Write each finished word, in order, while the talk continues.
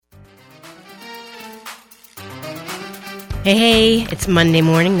Hey, it's Monday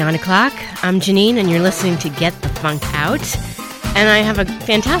morning, 9 o'clock. I'm Janine, and you're listening to Get the Funk Out. And I have a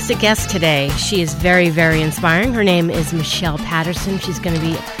fantastic guest today. She is very, very inspiring. Her name is Michelle Patterson. She's going to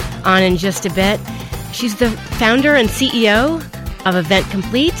be on in just a bit. She's the founder and CEO of Event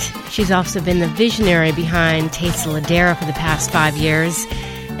Complete. She's also been the visionary behind Taste Ladera for the past 5 years.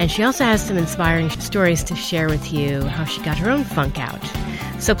 And she also has some inspiring stories to share with you how she got her own funk out.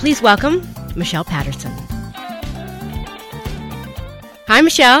 So please welcome Michelle Patterson. Hi,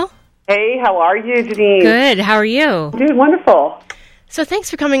 Michelle. Hey, how are you, Janine? Good. How are you? Doing wonderful. So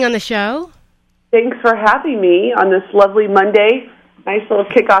thanks for coming on the show. Thanks for having me on this lovely Monday. Nice little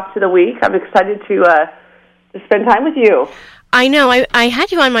kickoff to the week. I'm excited to spend time with you. I know. I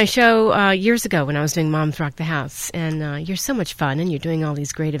had you on my show years ago when I was doing Moms Rock the House, and you're so much fun, and you're doing all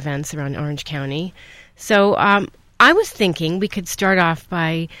these great events around Orange County. So I was thinking we could start off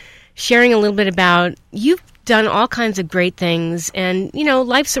by sharing a little bit about you've done all kinds of great things, and, you know,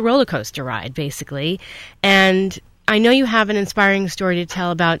 life's a roller coaster ride, basically. And I know you have an inspiring story to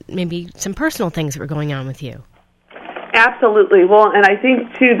tell about maybe some personal things that were going on with you. Absolutely. Well, and I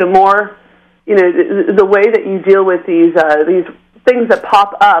think, too, the more, you know, the way that you deal with these things that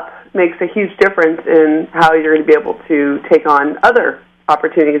pop up makes a huge difference in how you're going to be able to take on other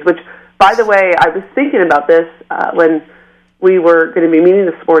opportunities, which, by the way, I was thinking about this when we were going to be meeting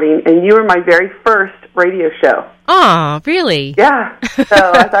this morning, and you were my very first radio show. Oh, really? Yeah. So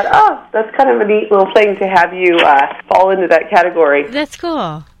I thought, that's kind of a neat little thing to have you fall into that category. That's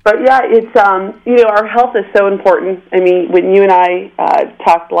cool. But yeah, it's, you know, our health is so important. I mean, when you and I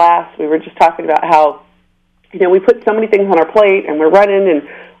talked last, we were just talking about how, you know, we put so many things on our plate, and we're running, and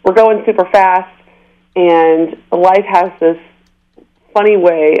we're going super fast, and life has this funny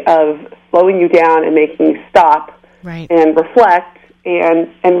way of slowing you down and making you stop. Right. And reflect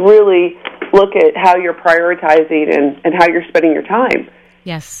and really look at how you're prioritizing and how you're spending your time.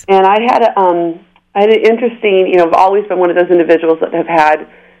 Yes. And I had an interesting, you know, I've always been one of those individuals that have had,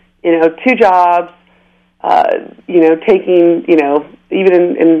 you know, 2 jobs, you know, taking, you know,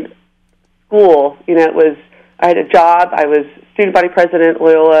 even in school, you know, I had a job, I was student body president at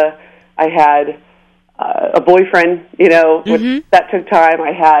Loyola, I had a boyfriend, you know, which that took time,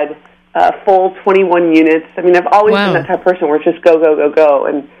 I had full 21 units. I mean, I've always been that type of person where it's just go, go, go, go.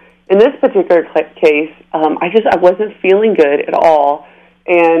 And in this particular case, I wasn't feeling good at all.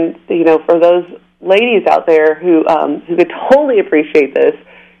 And, you know, for those ladies out there who could totally appreciate this,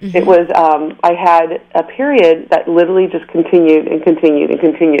 it was, I had a period that literally just continued and continued and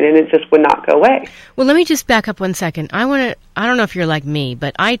continued, and it just would not go away. Well, let me just back up 1 second. I don't know if you're like me,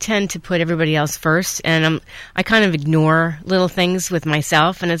 but I tend to put everybody else first, and I kind of ignore little things with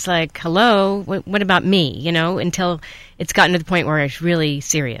myself, and it's like, hello, what about me, you know, until it's gotten to the point where it's really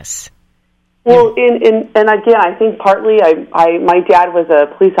serious. Well, and again, I think partly my dad was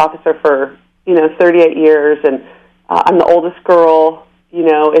a police officer for, you know, 38 years, and I'm the oldest girl. You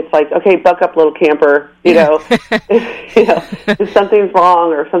know, it's like, okay, buck up, little camper, you know. You know, if something's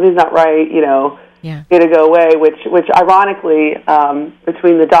wrong or if something's not right, you know, it'll go away, which ironically,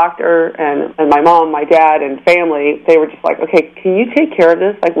 between the doctor and my mom, my dad, and family, they were just like, okay, can you take care of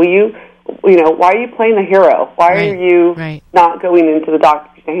this? Like, will you know, why are you playing the hero? Why are you not going into the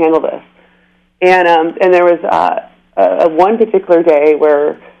doctor to handle this? And there was one particular day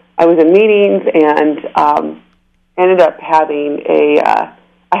where I was in meetings and ended up having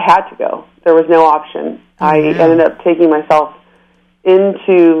I had to go. There was no option. I ended up taking myself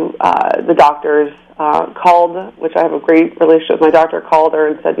into the doctor's, called, which I have a great relationship with my doctor, called her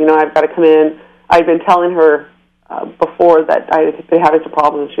and said, you know, I've got to come in. I'd been telling her before that I had been having some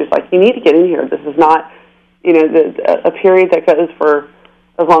problems. She was like, you need to get in here. This is not, you know, a period that goes for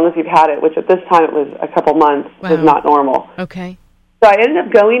as long as you've had it, which at this time it was a couple months, was not normal. Okay. So I ended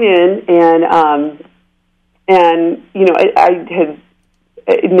up going in and you know, I had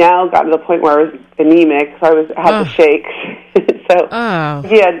now gotten to the point where I was anemic, so I had the shakes. So,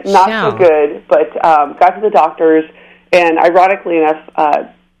 yeah, not so good. But got to the doctors, and ironically enough,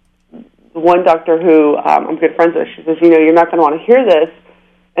 one doctor who I'm good friends with, she says, you know, you're not going to want to hear this.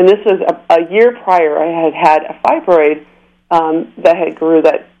 And this was a year prior. I had a fibroid that had grew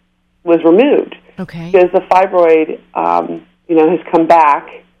that was removed. Okay. Because the fibroid, you know, has come back,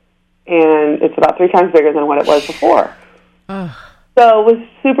 and it's about 3 times bigger than what it was before. So it was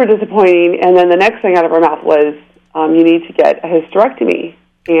super disappointing. And then the next thing out of her mouth was, you need to get a hysterectomy.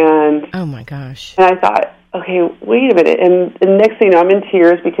 And oh my gosh! And I thought, okay, wait a minute. And the next thing you know, I'm in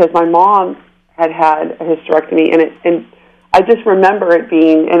tears because my mom had a hysterectomy, and I just remember it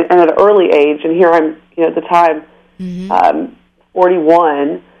being, and at an early age. And here I'm, you know, at the time,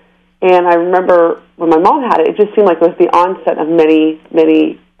 41, And I remember when my mom had it, it just seemed like it was the onset of many,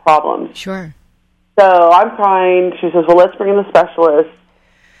 many problems. Sure. So I'm crying. She says, well, let's bring in the specialist.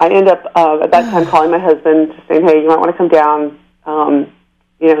 I end up, at that time, calling my husband, just saying, hey, you might want to come down.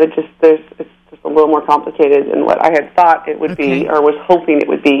 It's just a little more complicated than what I had thought it would be or was hoping it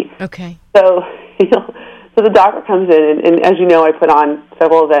would be. Okay. So, so the doctor comes in, and as you know, I put on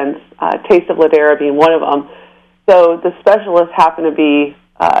several events, Taste of Ladera being one of them. So the specialist happened to be,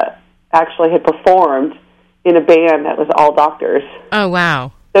 actually had performed in a band that was all doctors. Oh,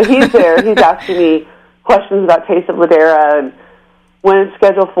 wow. So he's there. He's asking me questions about Taste of Ladera and when it's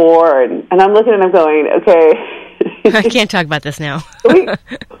scheduled for, and I'm looking and I'm going, okay. I can't talk about this now. we talk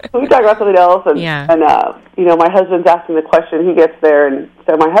about something else, and my husband's asking the question. He gets there, and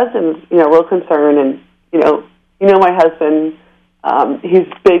so my husband's real concerned, and my husband, he's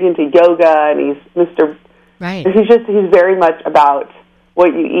big into yoga, and he's Mr. Right. He's very much about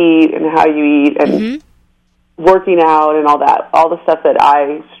what you eat and how you eat, and working out and all that, all the stuff that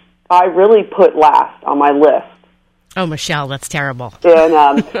I really put last on my list. Oh, Michelle, that's terrible. And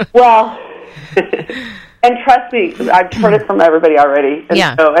and trust me, I've heard it from everybody already. And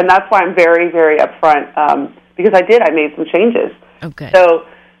and that's why I'm very, very upfront, because I made some changes. Okay. So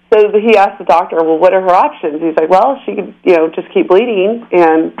he asked the doctor, well, what are her options? He's like, well, she could, just keep bleeding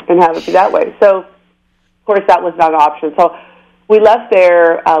and have it be that way. So, of course, that was not an option. So we left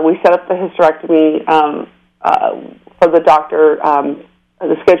there. We set up the hysterectomy for the doctor,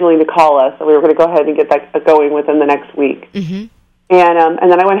 the scheduling to call us. So we were going to go ahead and get that going within the next week. Mm-hmm.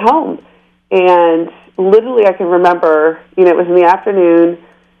 And then I went home. And literally I can remember, it was in the afternoon.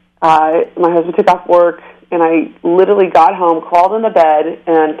 My husband took off work, and I literally got home, crawled in the bed,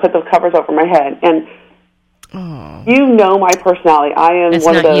 and put the covers over my head. And my personality. I am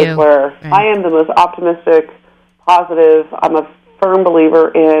one of those where I am the most optimistic, positive. I'm a firm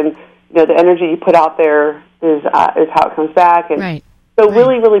believer in, the energy you put out there is how it comes back. And so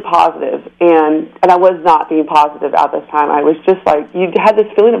really, really positive. And I was not being positive at this time. I was just like, you had this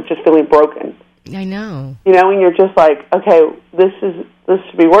feeling of just feeling broken. I know. And you're just like, okay, this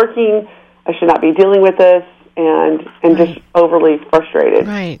should be working. I should not be dealing with this, and just overly frustrated.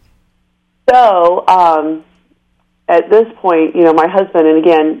 Right. So at this point, my husband, and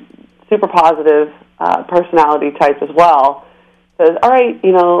again, super positive personality type as well, says, all right,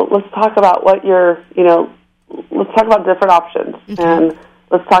 let's talk about what you're, let's talk about different options, and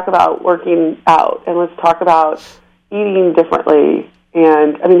let's talk about working out, and let's talk about eating differently.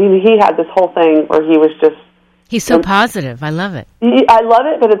 And, he had this whole thing where he was just... He's so positive. I love it. I love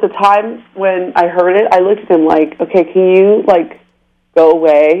it, but at the time when I heard it, I looked at him like, okay, can you, go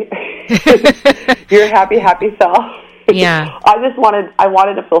away? Your happy self. Yeah. I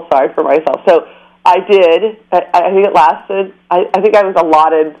wanted to feel sorry for myself. So I did. I think it lasted, I think I was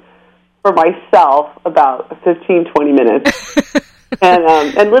allotted for myself about 15, 20 minutes.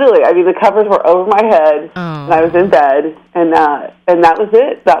 And literally, the covers were over my head, and I was in bed, and that was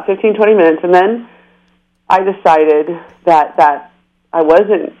it, about 15, 20 minutes. And then I decided that I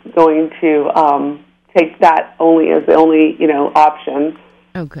wasn't going to take that only as the only, option.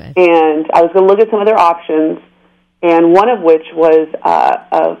 Okay. And I was going to look at some other options, and one of which was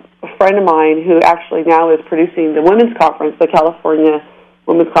a friend of mine who actually now is producing the Women's Conference, the California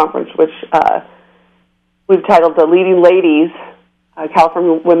Women's Conference, which we've titled the Leading Ladies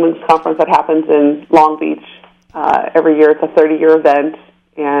California Women's Conference, that happens in Long Beach every year. It's a 30-year event,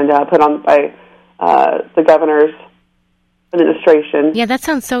 and put on by the governor's administration. Yeah, that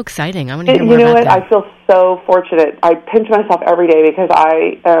sounds so exciting. I want to hear more about that. You know what? I feel so fortunate. I pinch myself every day because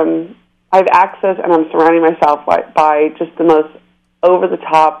I have access, and I'm surrounding myself by just the most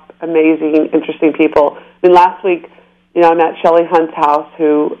over-the-top, amazing, interesting people. Last week, I'm at Shelley Hunt's house,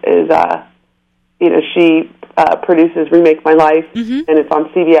 who is, she produces Remake My Life, and it's on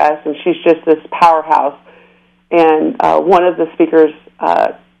CBS, and she's just this powerhouse. And one of the speakers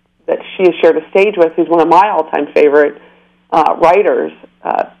that she has shared a stage with, who's one of my all-time favorite writers,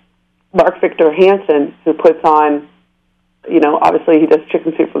 Mark Victor Hansen, who puts on, obviously he does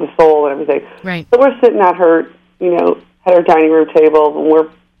Chicken Soup for the Soul and everything. Right. So we're sitting at her, at her dining room table, and we're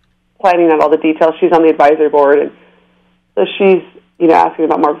planning out all the details. She's on the advisory board, and so she's, asking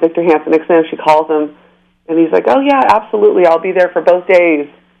about Mark Victor Hansen. Next time she calls him, and he's like, oh, yeah, absolutely, I'll be there for both days.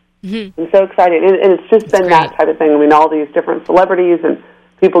 I'm so excited. And it's just been that type of thing. All these different celebrities and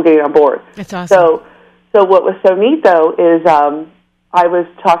people getting on board. That's awesome. So what was so neat, though, is I was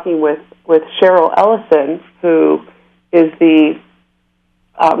talking with Cheryl Ellison, who is the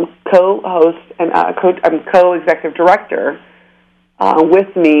co-host and co-executive director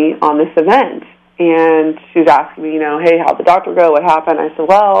with me on this event. And she was asking me, hey, how'd the doctor go? What happened? I said,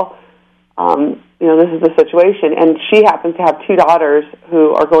 well, this is the situation. And she happens to have two daughters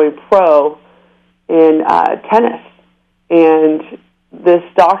who are going pro in tennis. And this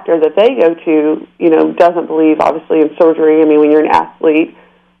doctor that they go to, doesn't believe, obviously, in surgery. I mean, when you're an athlete,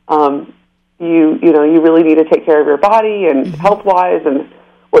 you really need to take care of your body and health-wise and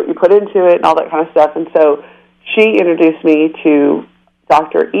what you put into it and all that kind of stuff. And so she introduced me to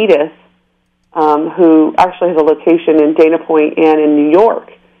Dr. Edith, who actually has a location in Dana Point and in New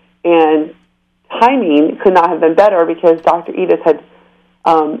York. And timing could not have been better because Dr. Edith had,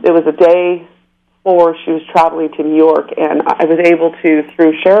 it was a day before she was traveling to New York, and I was able to,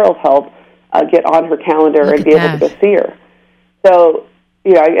 through Cheryl's help, get on her calendar and be able to go see her. So,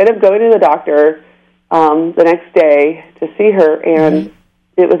 I ended up going to the doctor the next day to see her, and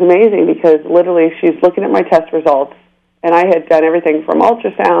it was amazing because literally she's looking at my test results, and I had done everything from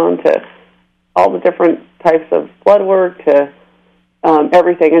ultrasound to all the different types of blood work to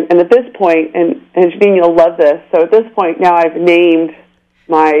everything. And at this point, and Janine, you'll love this, so at this point now I've named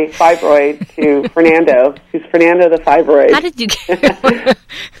my fibroid to Fernando. He's Fernando the fibroid. How did you get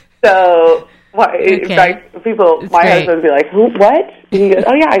So, in fact, it's my great. husband would be like, "Who? What?" And he goes,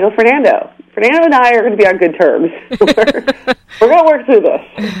 "Oh yeah." I go, "Fernando. Fernando and I are going to be on good terms. We're going to work through this."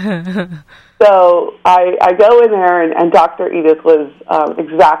 So I go in there, and Dr. Edith was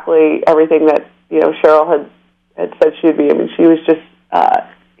exactly everything that Cheryl had said she would be. I mean, she was just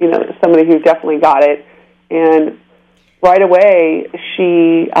somebody who definitely got it, and right away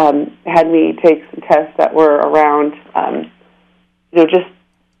she had me take some tests that were around just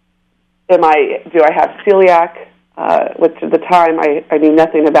do I have celiac, which at the time I knew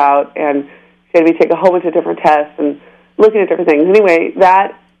nothing about, and she had me take a whole bunch of different tests and looking at different things. Anyway,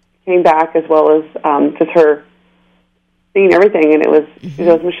 that came back as well as just her seeing everything, and it was she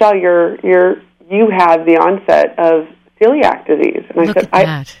goes, "Michelle, you have the onset of celiac disease," and I said,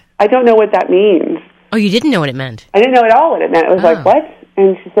 "I don't know what that means." Oh, you didn't know what it meant? I didn't know at all what it meant. It was like, what?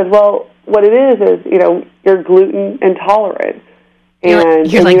 And she said, well, what it is you're gluten intolerant.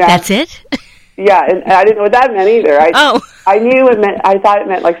 And you're like, that's it? Yeah, and I didn't know what that meant either. I knew it meant, I thought it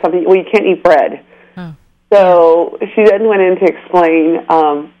meant like something, well, you can't eat bread. Oh. So she then went in to explain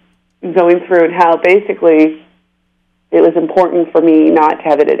going through and how basically it was important for me not to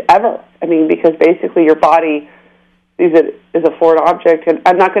have it ever. I mean, because basically your body sees it as a foreign object, and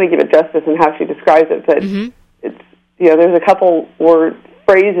I'm not going to give it justice in how she describes it, but it's there's a couple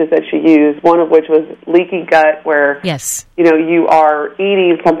phrases that she used, one of which was leaky gut, where you are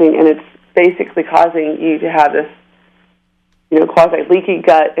eating something and it's basically causing you to have this quasi leaky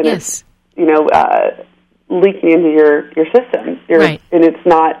gut, and it's leaking into your system, and it's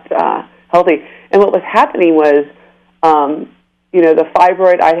not healthy. And what was happening was the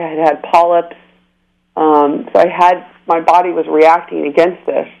fibroid, I had polyps. So my body was reacting against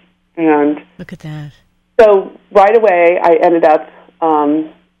this, and look at that. So right away, I ended up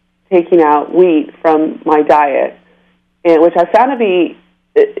taking out wheat from my diet, and which I found to be.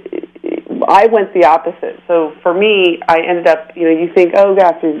 I went the opposite. So for me, I ended up. You think, oh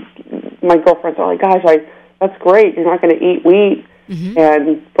gosh, my girlfriends are like, gosh, that's great. You're not going to eat wheat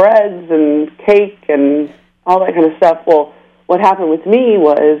and breads and cake and all that kind of stuff. Well, what happened with me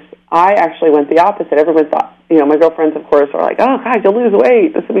was I actually went the opposite. Everyone thought, my girlfriends, of course, are like, oh, God, you'll lose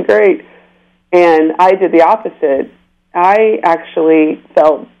weight. This will be great. And I did the opposite. I actually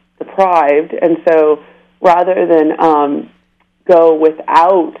felt deprived. And so rather than go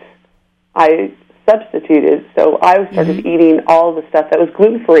without, I substituted. So I started eating all the stuff that was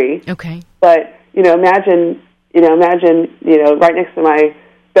gluten-free. Okay. But, imagine, right next to my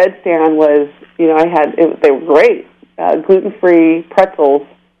bedstand was, they were great. Gluten-free pretzels,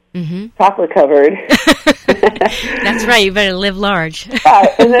 chocolate covered. That's right. You better live large.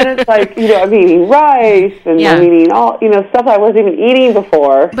 And then it's like, I'm eating rice and I'm eating all, stuff I wasn't even eating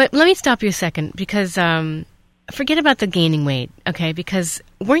before. But let me stop you a second because forget about the gaining weight, okay? Because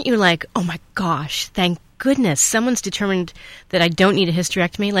weren't you like, oh my gosh, thank goodness, someone's determined that I don't need a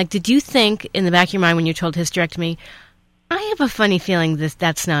hysterectomy? Like, did you think in the back of your mind when you're told hysterectomy, I have a funny feeling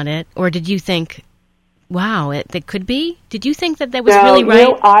that's not it? Or did you think, wow, it could be? Did you think that was really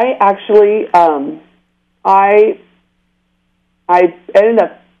right? I actually, I ended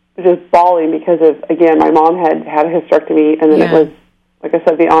up just bawling because of, again, my mom had a hysterectomy, and then it was, like I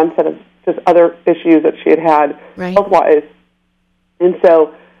said, the onset of just other issues that she had health-wise. And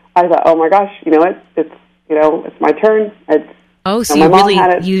so I thought, oh my gosh, it's my turn. So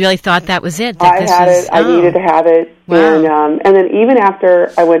you really thought that was it? I had it. I needed to have it. Wow. And then even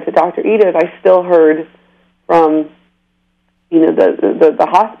after I went to Dr. Edith, I still heard from the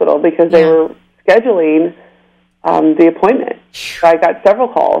hospital because they were scheduling the appointment. So I got several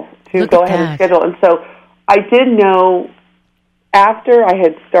calls to go ahead and schedule. And so I did know after I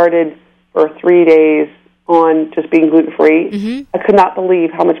had started for 3 days on just being gluten-free, I could not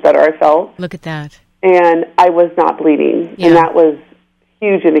believe how much better I felt. Look at that. And I was not bleeding. Yeah. And that was a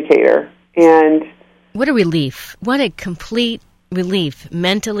huge indicator. And what a relief. What a complete relief.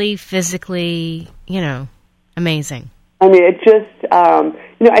 Mentally, physically, amazing. I mean, it just,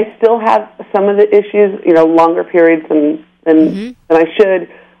 I still have some of the issues, longer periods than I should.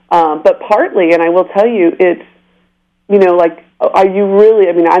 But partly, and I will tell you, it's, are you really,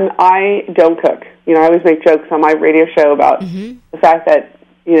 I don't cook. I always make jokes on my radio show about the fact that,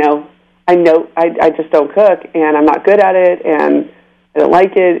 I know I just don't cook, and I'm not good at it, and I don't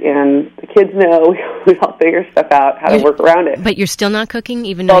like it, and the kids know. We all figure stuff out, how to work around it. But you're still not cooking,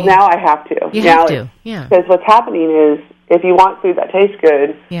 even though... Well, now I have to. You have to, yeah. Because what's happening is, if you want food that tastes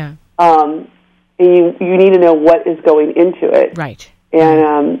good, you need to know what is going into it. Right.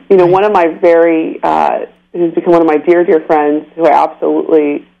 And, one of my who's become one of my dear, dear friends, who I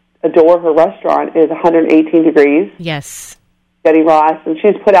absolutely adore her restaurant, is 118 Degrees. Yes. Betty Ross, and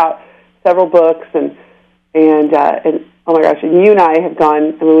she's put out several books, and oh my gosh, and you and I have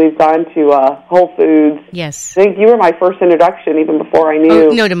gone, we've gone to Whole Foods. Yes. I think you were my first introduction, even before I knew.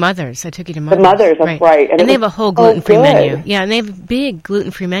 Oh, no, to Mother's. I took you to Mother's. The Mother's, that's right. And they have a whole gluten-free menu. Yeah, and they have a big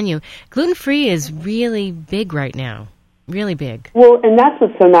gluten-free menu. Gluten-free is really big right now. Really big. Well, and that's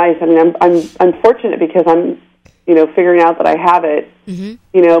what's so nice. I'm fortunate because I'm, figuring out that I have it.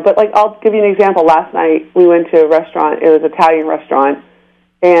 But I'll give you an example. Last night we went to a restaurant. It was an Italian restaurant,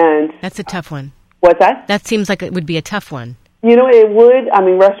 and that's a tough one. What's that? That seems like it would be a tough one. It would.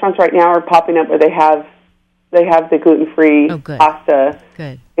 Restaurants right now are popping up where they have the gluten-free pasta,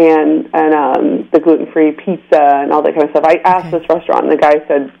 and the gluten-free pizza and all that kind of stuff. I asked this restaurant, and the guy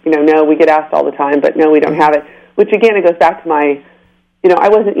said, no, we get asked all the time, but no, we don't have it. Which again, it goes back to my, I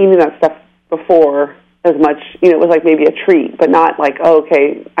wasn't eating that stuff before as much. It was like maybe a treat, but not like, oh,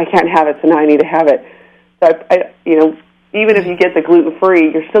 okay, I can't have it, so now I need to have it. So even if you get the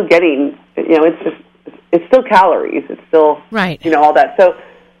gluten-free, you're still getting, it's still calories. It's still, all that. So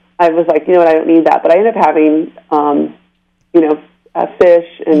I was like, I don't need that. But I ended up having, fish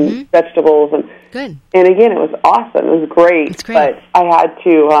and vegetables. And good. And again, it was awesome. It was great. It's great. But I had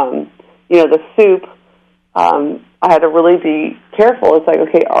to, the soup, I had to really be careful. It's like,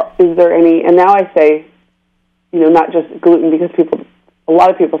 okay, is there any, and now I say, not just gluten, because a lot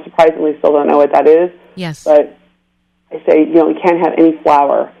of people surprisingly still don't know what that is. Yes. But I say, you can't have any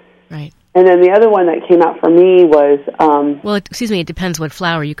flour. Right. And then the other one that came out for me was... it depends what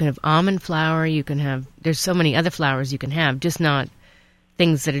flour. You can have almond flour, there's so many other flours you can have, just not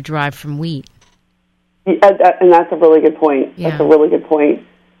things that are derived from wheat. And that's a really good point. Yeah. That's a really good point.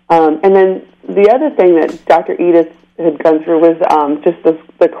 And then the other thing that Dr. Edith had gone through was just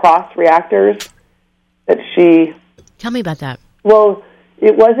the cross reactors that she... Tell me about that. Well,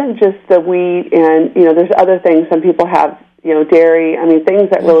 it wasn't just the wheat, and, there's other things. Some people have, dairy, things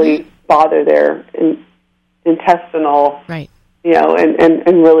that really bother their intestinal, right?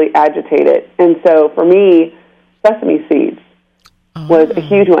 And really agitate it. And so for me, sesame seeds was a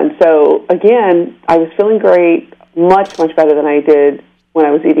huge one. So again, I was feeling great, much, much better than I did when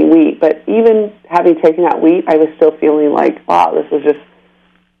I was eating wheat. But even having taken out wheat, I was still feeling like, wow, this was just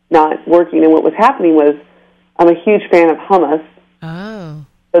not working. And what was happening was, I'm a huge fan of hummus. Oh.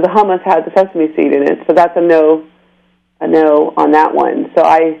 So the hummus had the sesame seed in it. So that's a no on that one. So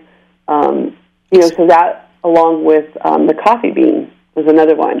so that along with the coffee bean was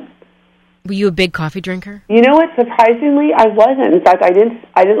another one. Were you a big coffee drinker? You know what? Surprisingly, I wasn't. In fact, I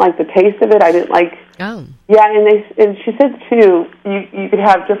didn't like the taste of it. I didn't like. Oh. Yeah, and she said too, you could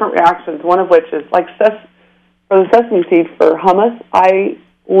have different reactions. One of which is like for the sesame seed for hummus. I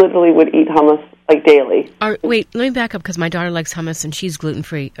literally would eat hummus like daily. Wait, let me back up because my daughter likes hummus and she's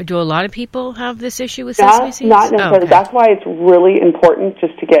gluten-free. Do a lot of people have this issue with sesame seeds? Not necessarily. Okay. That's why it's really important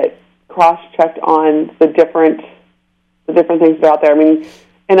just to get cross-checked on the different things that are out there.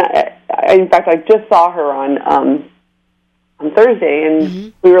 And I in fact, I just saw her on Thursday,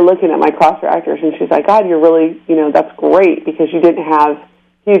 and we were looking at my cross reactors, and she's like, God, you're really, that's great because you didn't have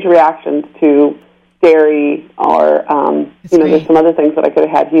huge reactions to dairy or, there's some other things that I could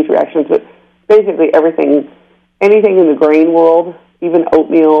have had huge reactions with. Basically anything in the grain world, even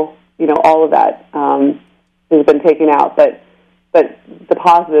oatmeal, all of that has been taken out. But the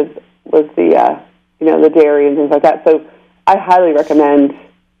positive was the dairy and things like that. So I highly recommend.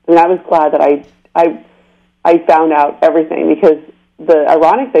 I was glad that I found out everything, because the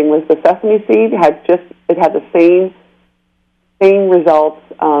ironic thing was the sesame seed had the same results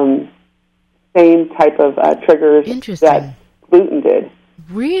same type of triggers that gluten did.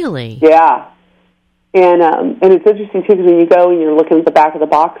 Really? Yeah. And it's interesting, too, because when you go and you're looking at the back of the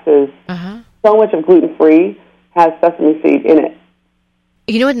boxes, so much of gluten-free has sesame seed in it.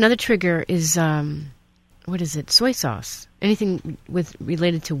 You know what? Another trigger is, what is it? Soy sauce. Anything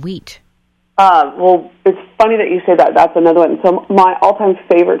related to wheat. Well, it's funny that you say that. That's another one. So my all-time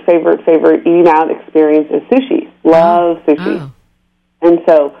favorite eating out experience is sushi. Love sushi. Oh. And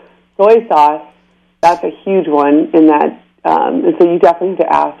so soy sauce, that's a huge one in that. And so you definitely have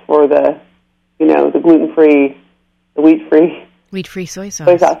to ask for the gluten-free, the wheat-free. Wheat-free soy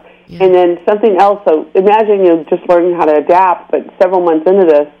sauce. Yeah. And then something else. So imagine just learning how to adapt, but several months into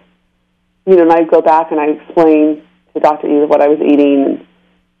this, and I go back and I explain to Dr. Edith what I was eating, and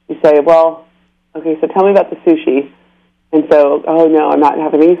you say, well, okay, so tell me about the sushi. And so, oh, no, I'm not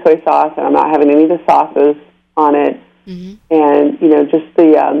having any soy sauce, and I'm not having any of the sauces on it. Mm-hmm. And, just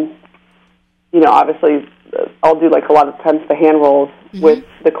the, obviously, I'll do, like, a lot of times the hand rolls with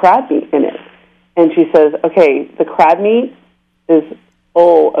the crab meat in it. And she says, okay, the crab meat is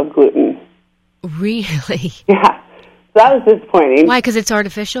full of gluten. Really? Yeah. So that was disappointing. Why? Because it's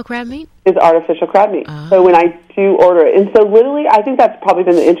artificial crab meat? It's artificial crab meat. Oh. So when I do order it, and so literally, I think that's probably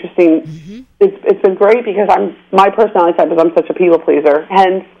been the interesting. It's been great because my personality type is I'm such a people pleaser.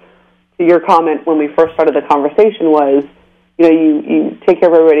 Hence, to your comment when we first started the conversation was, you take care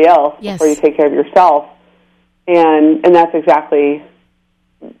of everybody else before you take care of yourself, and that's exactly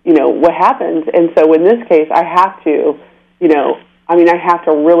what happens. And so in this case, I have to, I have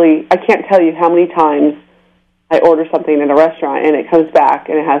to really. I can't tell you how many times I order something in a restaurant and it comes back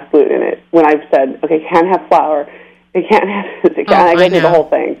and it has gluten in it. When I've said, okay, it can't have flour, it can't have this, it can't, I go through the whole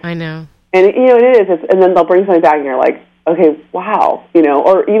thing. I know. And it is, and then they'll bring something back and you're like, okay, wow,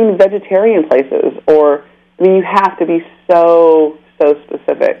 or even vegetarian places, you have to be so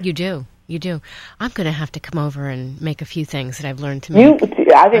specific. You do. I'm going to have to come over and make a few things that I've learned to make.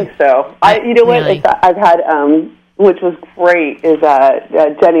 I think so. Really? I've had, which was great, is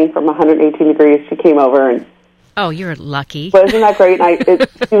Jenny from 118 Degrees. She came over and. Oh, you're lucky. But isn't that great? And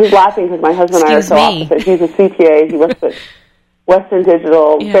she was laughing because my husband and I are so opposite. He's a CPA. He works at Western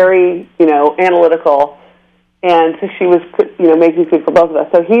Digital, very, analytical. And so she was, making food for both of us.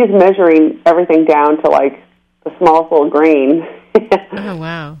 So he's measuring everything down to, like, the smallest little grain. Oh,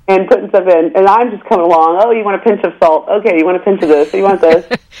 wow. And putting stuff in. And I'm just coming along, oh, you want a pinch of salt? Okay, you want a pinch of this? You want this?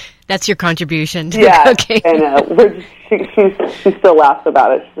 That's your contribution. Yeah. Okay. And she still laughs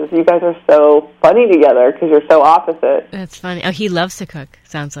about it. She says, you guys are so funny together because you're so opposite. That's funny. Oh, he loves to cook,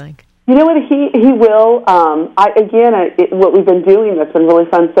 sounds like. You know what? He will. What we've been doing that's been really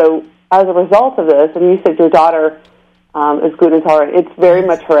fun. So as a result of this, and you said your daughter is gluten intolerant, it's very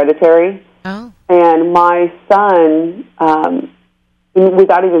much hereditary. Oh. And my son,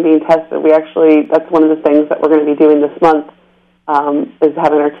 without even being tested, that's one of the things that we're going to be doing this month, is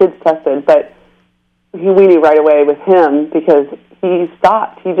having our kids tested. But we knew right away with him because he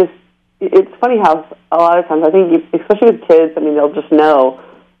stopped. It's funny how a lot of times, I think, especially with kids, they'll just know,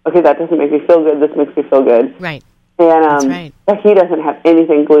 okay, that doesn't make me feel good, this makes me feel good. Right. And that's right. But he doesn't have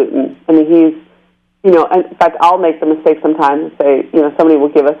anything gluten. He's, in fact, I'll make the mistake sometimes and say, somebody will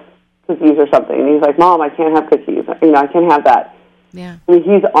give us cookies or something. And he's like, Mom, I can't have cookies. I can't have that. Yeah.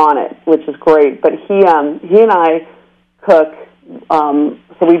 He's on it, which is great. But he and I cook,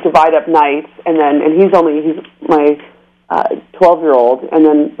 so we divide up nights, and he's my 12-year-old, and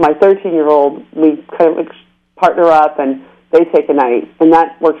then my 13-year-old, we kind of partner up, and they take a night, and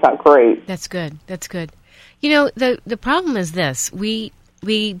that works out great. That's good. The problem is this. We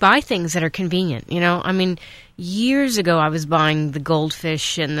buy things that are convenient, years ago I was buying the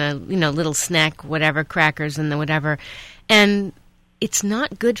goldfish and the, little snack, whatever, crackers and the whatever, and it's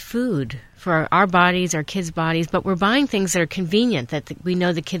not good food for our bodies, our kids' bodies, but we're buying things that are convenient, that we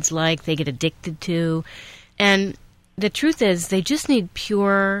know the kids like, they get addicted to, and the truth is they just need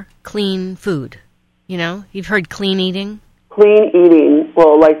pure, clean food. You've heard clean eating? Clean eating,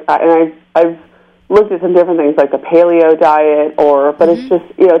 well, I've looked at some different things, like the paleo diet, but it's just,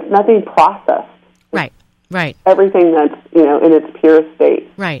 it's nothing processed. Right. Everything that's, in its pure state.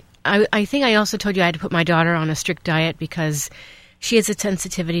 Right. I think I also told you I had to put my daughter on a strict diet because she has a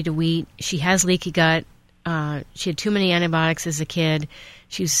sensitivity to wheat. She has leaky gut. She had too many antibiotics as a kid.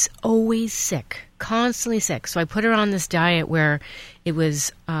 She was always sick, constantly sick. So I put her on this diet where it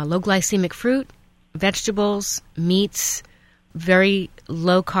was low glycemic fruit, vegetables, meats, very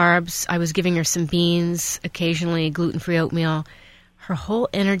low carbs. I was giving her some beans, occasionally gluten-free oatmeal. Her whole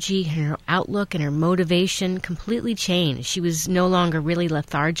energy and her outlook and her motivation completely changed. She was no longer really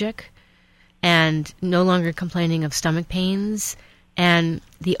lethargic and no longer complaining of stomach pains. And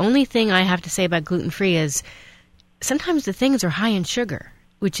the only thing I have to say about gluten-free is sometimes the things are high in sugar,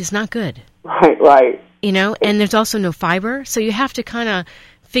 which is not good. Right. You know, and there's also no fiber, so you have to kind of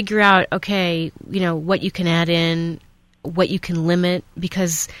figure out, okay, you know, what you can add in, what you can limit,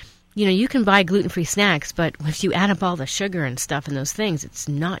 because, you know, you can buy gluten-free snacks, but if you add up all the sugar and stuff in those things, it's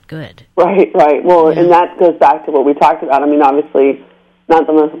not good. Right. Well, and that goes back to what we talked about. I mean, obviously, not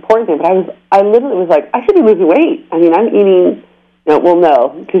the most important thing, but I literally was like, I should be losing weight. I mean, I'm eating, no,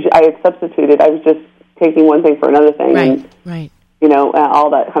 because I had substituted. I was just taking one thing for another thing. Right. You know,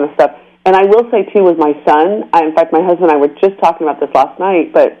 all that kind of stuff. And I will say, too, with my son, in fact, my husband and I were just talking about this last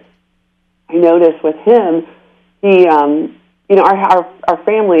night, but I noticed with him, he, you know, our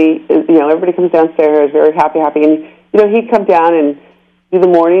family is, you know, everybody comes downstairs, very happy, and, you know, he'd come down and do the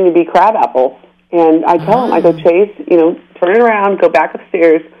morning and be crab apples. And I tell him, I go, Chase, you know, turn it around, go back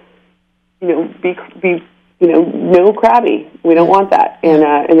upstairs, you know, be you know, no crabby. We don't want that.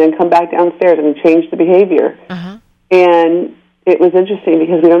 And then come back downstairs and change the behavior. And it was interesting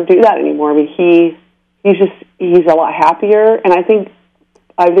because we don't do that anymore. I mean, he's a lot happier, and I think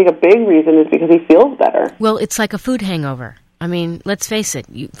a big reason is because he feels better. Well, it's like a food hangover. I mean, let's face it.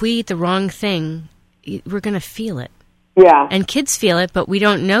 If we eat the wrong thing, we're going to feel it. Yeah. And kids feel it, but we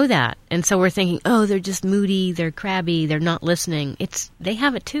don't know that. And so we're thinking, oh, they're just moody, they're crabby, they're not listening. They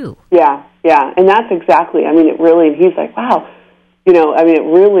have it too. Yeah. And that's exactly, I mean, it really, he's like, wow. You know, I mean, it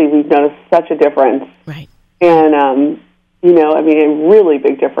really, we've noticed such a difference. Right. And, you know, I mean, a really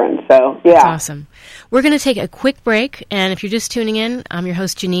big difference. So, yeah. That's awesome. We're going to take a quick break, and if you're just tuning in, I'm your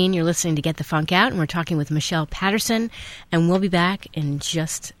host, Janine. You're listening to Get the Funk Out, and we're talking with Michelle Patterson, and we'll be back in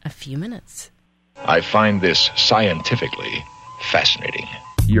just a few minutes. I find this scientifically fascinating.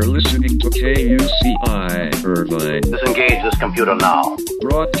 You're listening to KUCI Irvine. Disengage this computer now.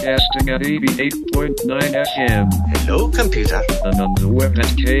 Broadcasting at 88.9 FM. Hello, computer. And on the web at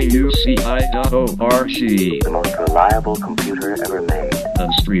kuci.org. The most reliable computer ever made.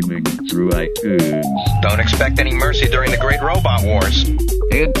 And streaming through iTunes. Don't expect any mercy during the Great Robot Wars.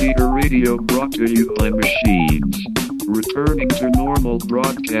 Anteater Radio brought to you by machines. Returning to normal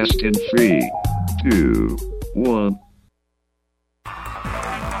broadcast in 3, 2, 1.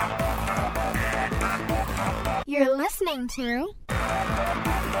 You're listening to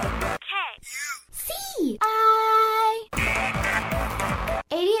KUCI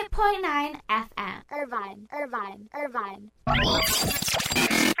 88.9 FM. Irvine. Friend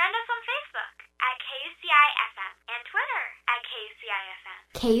us on Facebook at KUCI FM and Twitter at KUCI FM.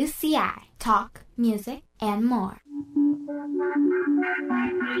 KUCI. Talk, music, and more.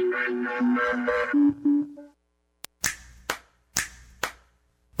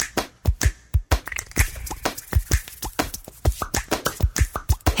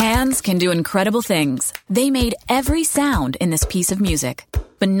 Hands can do incredible things. They made every sound in this piece of music.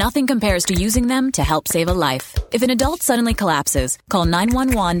 But nothing compares to using them to help save a life. If an adult suddenly collapses, call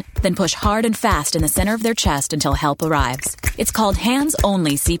 911, then push hard and fast in the center of their chest until help arrives. It's called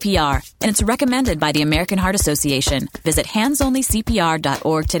Hands-Only CPR, and it's recommended by the American Heart Association. Visit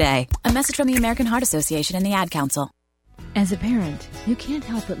handsonlycpr.org today. A message from the American Heart Association and the Ad Council. As a parent, you can't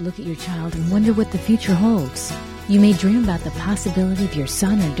help but look at your child and wonder what the future holds. You may dream about the possibility of your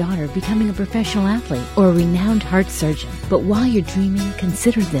son or daughter becoming a professional athlete or a renowned heart surgeon. But while you're dreaming,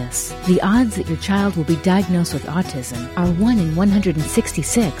 consider this. The odds that your child will be diagnosed with autism are 1 in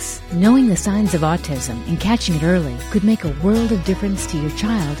 166. Knowing the signs of autism and catching it early could make a world of difference to your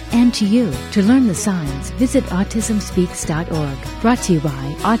child and to you. To learn the signs, visit autismspeaks.org. Brought to you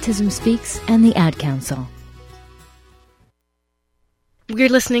by Autism Speaks and the Ad Council. We're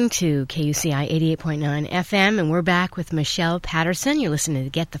listening to KUCI 88.9 FM, and we're back with Michelle Patterson. You're listening to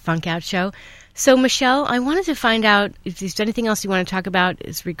Get the Funk Out show. So, Michelle, I wanted to find out if there's anything else you want to talk about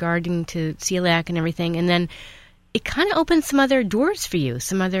is regarding to celiac and everything, and then it kind of opened some other doors for you,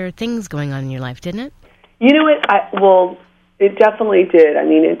 some other things going on in your life, didn't it? You know what? Well, it definitely did. I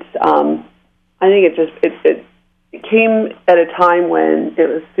mean, it's. I think it came at a time when it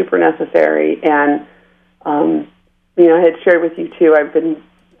was super necessary, and. You know, I had shared with you, too, I've been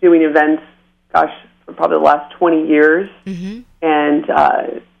doing events, for probably the last 20 years, and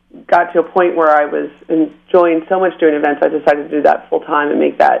got to a point where I was enjoying so much doing events, I decided to do that full-time and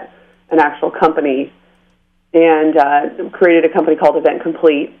make that an actual company, and created a company called Event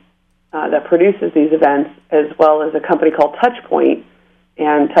Complete that produces these events, as well as a company called Touchpoint,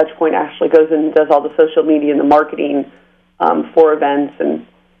 and Touchpoint actually goes and does all the social media and the marketing for events and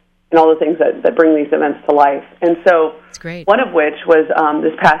all the things that bring these events to life. And so one of which was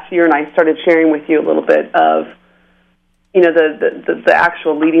this past year, and I started sharing with you a little bit of, you know, the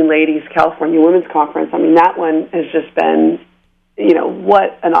actual Leading Ladies California Women's Conference. I mean, that one has just been,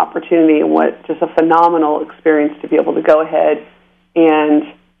 what an opportunity and what just a phenomenal experience to be able to go ahead and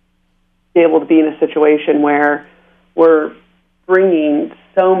be able to be in a situation where we're bringing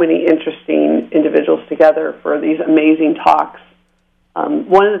so many interesting individuals together for these amazing talks.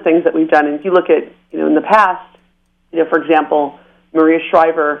 One of the things that we've done, and if you look at, in the past, for example, Maria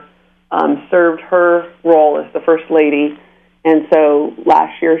Shriver served her role as the First Lady, and so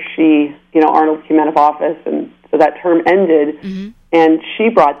last year Arnold came out of office, and so that term ended, and she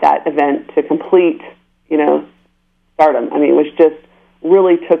brought that event to complete, stardom. I mean, it was just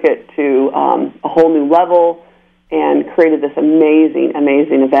really took it to a whole new level and created this amazing,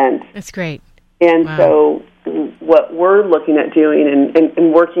 amazing event. That's great. And so what we're looking at doing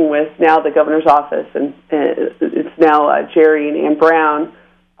and working with now the governor's office, and it's now Jerry and Ann Brown,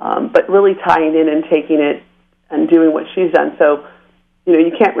 but really tying in and taking it and doing what she's done. So,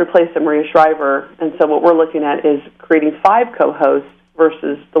 you can't replace a Maria Shriver, and so what we're looking at is creating 5 co-hosts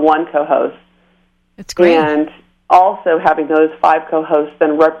versus the 1 co-host. That's great. And also having those 5 co-hosts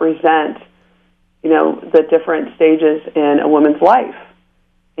then represent, the different stages in a woman's life.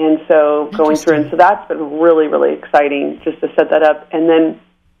 And so going through, and so that's been really, really exciting just to set that up. And then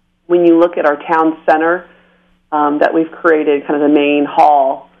when you look at our town center that we've created, kind of the main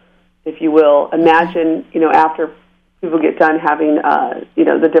hall, if you will, imagine, after people get done having,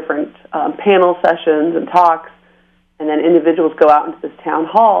 the different panel sessions and talks, and then individuals go out into this town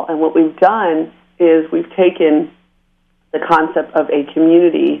hall. And what we've done is we've taken the concept of a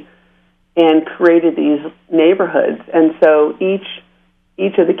community and created these neighborhoods. And so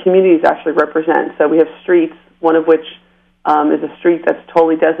each of the communities actually represent. So we have streets, one of which is a street that's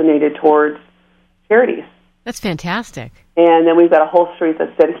totally designated towards charities. That's fantastic. And then we've got a whole street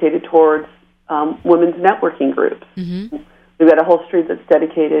that's dedicated towards women's networking groups. Mm-hmm. We've got a whole street that's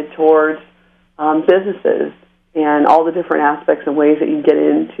dedicated towards businesses and all the different aspects and ways that you get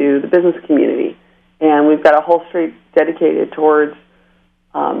into the business community. And we've got a whole street dedicated towards,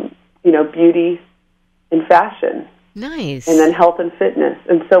 beauty and fashion. Nice. And then health and fitness.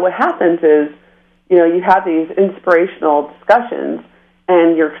 And so what happens is, you have these inspirational discussions,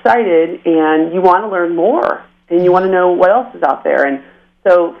 and you're excited, and you want to learn more, and you want to know what else is out there. And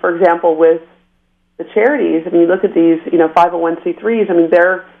so, for example, with the charities, you look at these,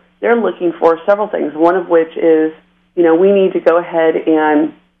 501c3s, they're looking for several things, one of which is, we need to go ahead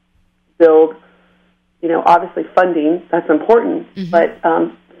and build, obviously funding, that's important, but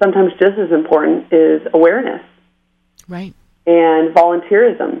sometimes just as important is awareness. Right. And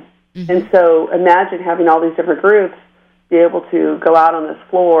volunteerism. And so imagine having all these different groups be able to go out on this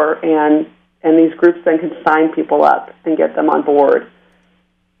floor, and these groups then can sign people up and get them on board.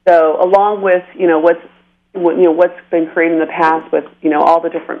 So along with, what's been created in the past with, all the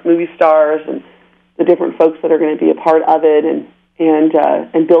different movie stars and the different folks that are going to be a part of it, and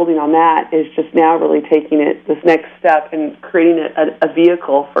building on that is just now really taking it this next step and creating a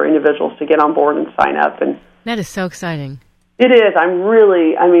vehicle for individuals to get on board and sign up. And that is so exciting. It is.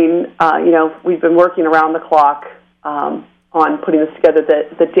 We've been working around the clock on putting this together.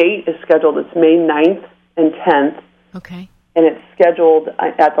 The date is scheduled. It's May 9th and 10th. Okay. And it's scheduled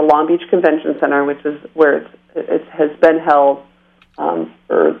at the Long Beach Convention Center, which is where it has been held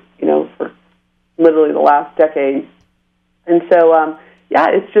for literally the last decade. And so,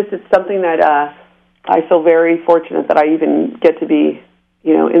 it's something that I feel very fortunate that I even get to be,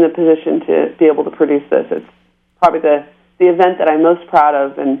 in the position to be able to produce this. It's probably the event that I'm most proud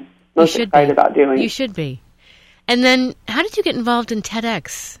of and most excited about doing. You should be. And then, how did you get involved in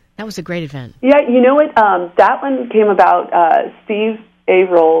TEDx? That was a great event. Yeah, you know what? That one came about. Steve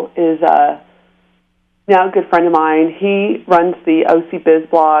Averill is now a good friend of mine. He runs the OC Biz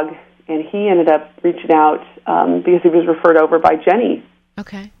blog, and he ended up reaching out because he was referred over by Jenny.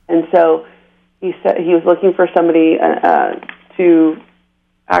 Okay. And so he said he was looking for somebody to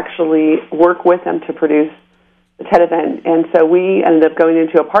actually work with them to produce the TED event. And so we ended up going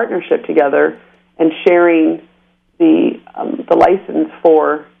into a partnership together and sharing the license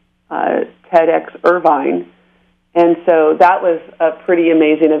for TEDx Irvine. And so that was a pretty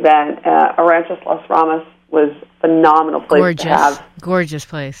amazing event. Ranchos Los Ramos was a phenomenal place to have. Gorgeous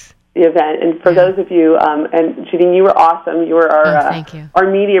place. The event. And for those of you, and Janine, you were awesome. You were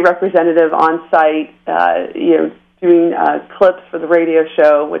our media representative on site, doing clips for the radio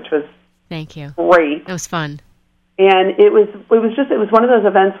show, which was thank you. Great. It was fun. And it was one of those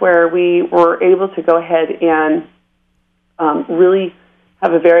events where we were able to go ahead and really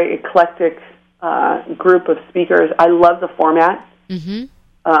have a very eclectic group of speakers. I love the format. Mm-hmm.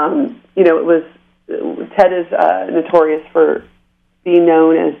 TED is notorious for being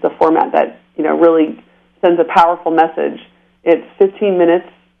known as the format that really sends a powerful message, It's 15 minutes.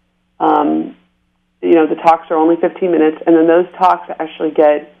 The talks are only 15 minutes, and then those talks actually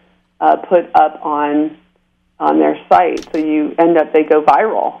get put up on their site. So they go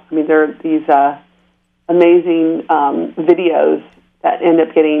viral. I mean, there are these amazing videos that end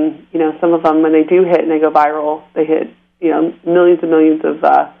up getting, some of them when they do hit and they go viral, they hit, millions and millions of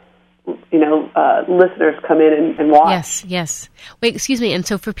listeners come in and watch. Yes. Wait, excuse me. And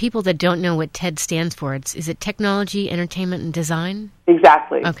so for people that don't know what TED stands for, is it Technology, Entertainment, and Design?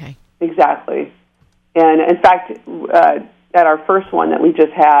 Exactly. Okay. Exactly. And in fact, at our first one that we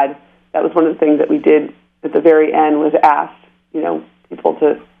just had, that was one of the things that we did at the very end was asked, people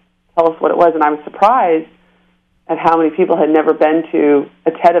to tell us what it was. And I was surprised at how many people had never been to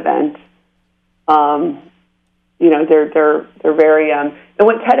a TED event. They're very, and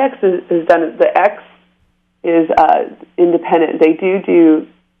what TEDx has done, the X is independent. They do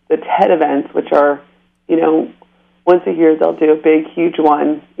the TED events, which are, once a year they'll do a big, huge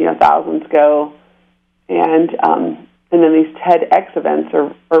one, thousands go. And then these TEDx events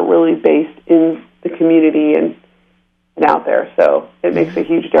are really based in the community and out there. So it makes a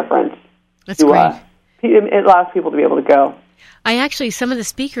huge difference. That's great. It allows people to be able to go. Some of the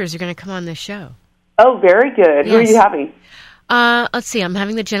speakers are going to come on this show. Oh, very good. Yes. Who are you having? Let's see. I'm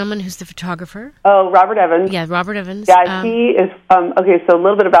having the gentleman who's the photographer. Oh, Robert Evans. Yeah, Robert Evans. Yeah, he is. Okay, so a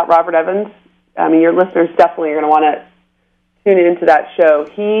little bit about Robert Evans. I mean, your listeners definitely are going to want to tune into that show.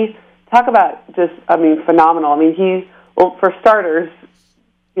 Talk about just, phenomenal. I mean, for starters,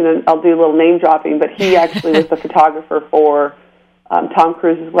 I'll do a little name dropping, but he actually was the photographer for Tom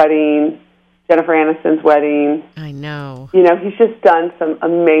Cruise's wedding, Jennifer Aniston's wedding. I know. He's just done some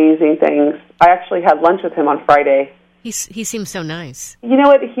amazing things. I actually had lunch with him on Friday. He seems so nice. You know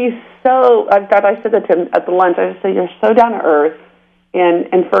what? He's so, I said that to him at the lunch. I just said, you're so down to earth.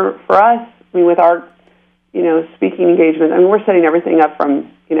 And for us, with our, speaking engagements, we're setting everything up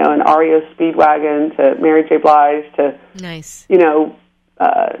from, an REO Speedwagon to Mary J. Blige to, nice. Queen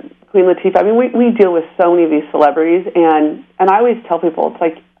Latifah. We deal with so many of these celebrities, and I always tell people, it's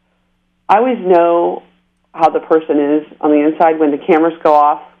like, I always know how the person is on the inside when the cameras go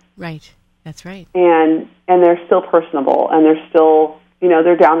off. Right. That's right. And they're still personable, and they're still,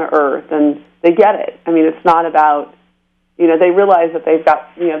 they're down to earth, and they get it. It's not about, they realize that they've got,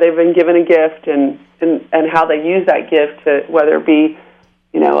 they've been given a gift, and how they use that gift to, whether it be,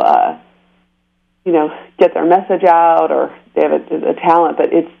 get their message out, or they have a talent.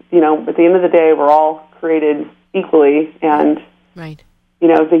 But it's, at the end of the day, we're all created equally, and right.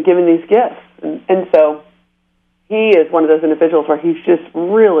 Been given these gifts, and so he is one of those individuals where he's just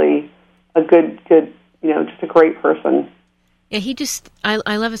really a good, just a great person. Yeah,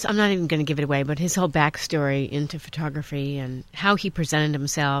 I love his, I'm not even going to give it away, but his whole backstory into photography and how he presented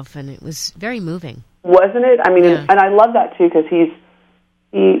himself, and it was very moving. Wasn't it? Yeah. And I love that too, because he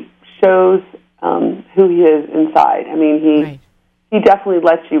shows who he is inside. He definitely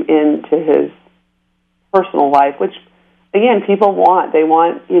lets you into his personal life, which, again, people want. They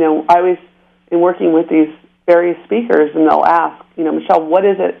want, I always, in working with these various speakers, and they'll ask, Michelle, what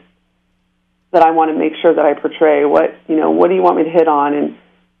is it that I want to make sure that I portray? What do you want me to hit on?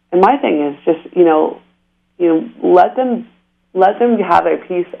 And my thing is just, let them have a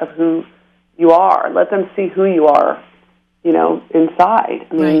piece of who you are. Let them see who you are, inside.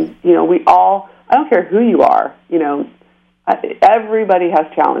 Right. We all, I don't care who you are, everybody has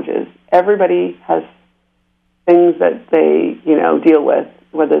challenges. Everybody has things that they, deal with,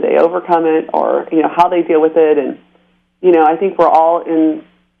 whether they overcome it or, how they deal with it. And, I think we're all in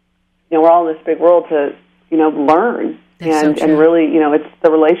this big world to, learn. And really, it's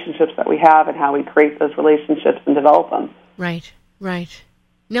the relationships that we have and how we create those relationships and develop them. Right.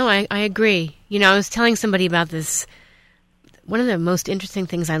 No, I agree. I was telling somebody about this. One of the most interesting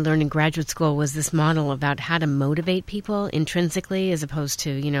things I learned in graduate school was this model about how to motivate people intrinsically as opposed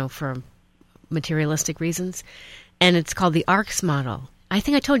to, for materialistic reasons. And it's called the ARCS model. I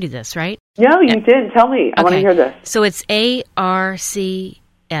think I told you this, right? No, you didn't. Tell me. I want to hear this. So it's ARCS,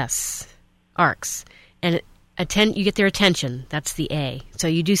 ARCS. And you get their attention. That's the A. So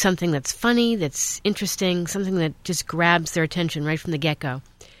you do something that's funny, that's interesting, something that just grabs their attention right from the get-go.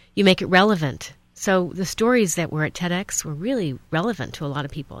 You make it relevant. So the stories that were at TEDx were really relevant to a lot of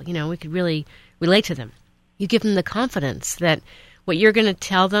people. We could really relate to them. You give them the confidence that what you're going to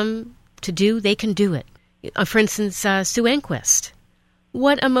tell them to do, they can do it. For instance, Sue Enquist.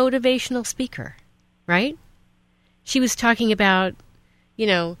 What a motivational speaker, right? She was talking about,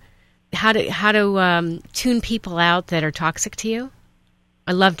 how to tune people out that are toxic to you.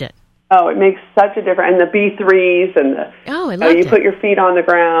 I loved it. Oh, it makes such a difference. And the B3s and I loved you it. Put your feet on the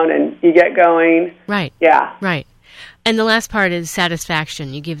ground and you get going. Right. Yeah. Right. And the last part is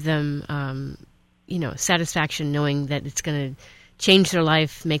satisfaction. You give them, satisfaction knowing that it's going to change their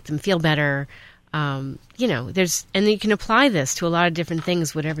life, make them feel better. And you can apply this to a lot of different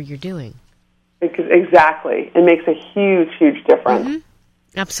things, whatever you're doing. Exactly. It makes a huge, huge difference. Mm-hmm.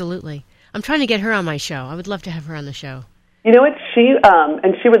 Absolutely. I'm trying to get her on my show. I would love to have her on the show. You know what? She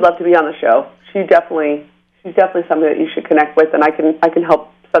would love to be on the show. She's definitely somebody that you should connect with, and I can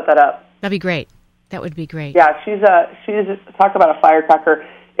help set that up. That'd be great. That would be great. Yeah, she's talk about a firecracker.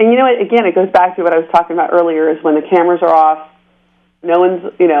 And you know what? Again, it goes back to what I was talking about earlier: is when the cameras are off, no one's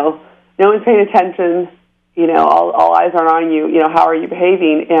paying attention. All eyes aren't on you. How are you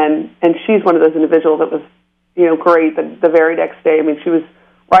behaving? And she's one of those individuals that was, great. The very next day, I mean, she was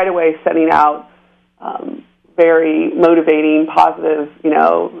right away sending out very motivating, positive,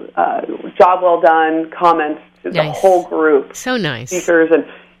 job well done comments to the whole group. So nice. Speakers, and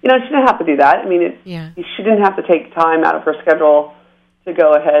she didn't have to do that. I mean, she didn't have to take time out of her schedule to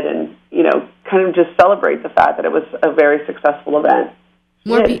go ahead and kind of just celebrate the fact that it was a very successful event.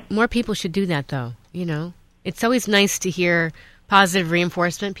 More people should do that, though. It's always nice to hear positive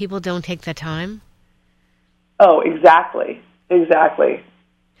reinforcement. People don't take the time. Oh, exactly.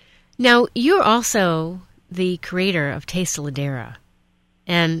 Now, you're also the creator of Taste of Ladera,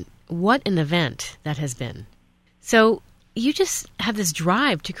 and what an event that has been. So you just have this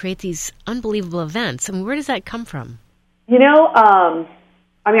drive to create these unbelievable events. I mean, where does that come from?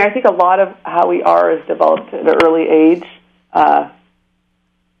 I think a lot of how we are is developed at an early age.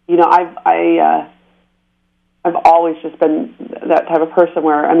 I've always just been that type of person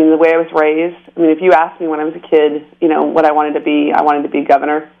where, the way I was raised, if you asked me when I was a kid, what I wanted to be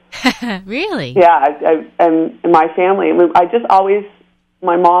governor. Really? Yeah, and my family,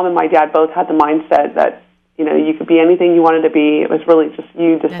 my mom and my dad both had the mindset that, you could be anything you wanted to be. It was really just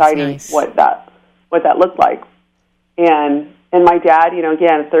you deciding what that looked like. And my dad,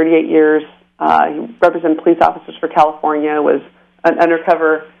 again, 38 years, he represented police officers for California, was an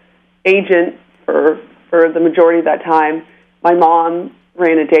undercover agent for the majority of that time. My mom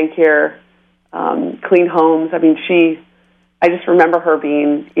ran a daycare, cleaned homes. I just remember her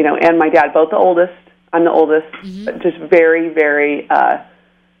being, and my dad, both the oldest. I'm the oldest, but just very, very,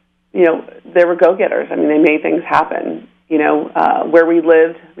 they were go-getters. They made things happen. Where we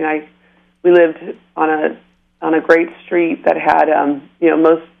lived, we lived on a great street that had,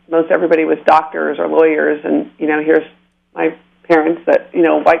 most everybody was doctors or lawyers, and, here's my parents that,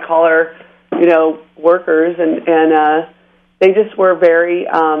 white-collar, workers, and they just were very,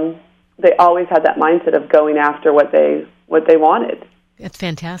 they always had that mindset of going after what they wanted. It's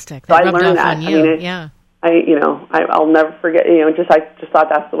fantastic. So I learned that. I'll never forget. I just thought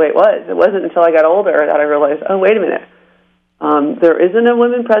that's the way it was. It wasn't until I got older that I realized, oh, wait a minute, there isn't a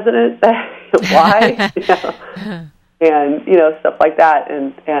woman president. Why? And stuff like that.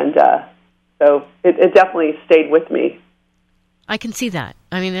 And so it definitely stayed with me. I can see that.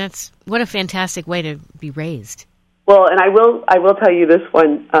 That's what a fantastic way to be raised. Well, and I will tell you this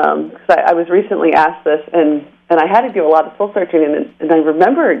one, because I was recently asked this, and I had to do a lot of soul searching, and I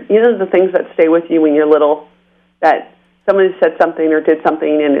remember, the things that stay with you when you're little, that somebody said something or did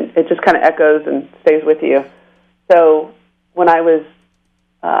something, and it just kind of echoes and stays with you. So when I was,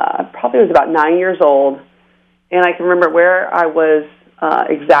 probably was about 9 years old, and I can remember where I was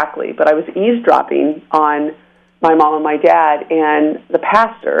exactly, but I was eavesdropping on my mom and my dad, and the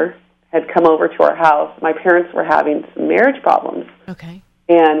pastor had come over to our house. My parents were having some marriage problems. Okay.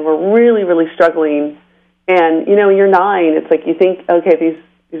 And were really, really struggling. And, you're 9. It's like you think, okay, these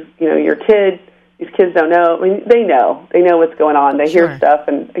your kids, these kids don't know. They know. They know what's going on. They hear stuff.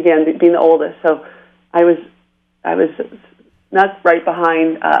 And, again, being the oldest. So I was not right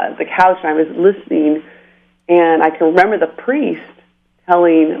behind the couch, and I was listening. And I can remember the priest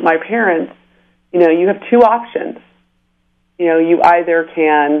telling my parents, you have two options. You either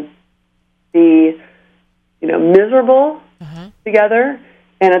can be, miserable together.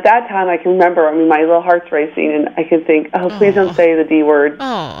 And at that time, I can remember, my little heart's racing, and I can think, please don't say the D word.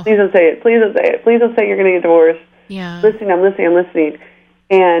 Please don't say it. Please don't say it. Please don't say you're going to get divorced. Yeah. I'm listening.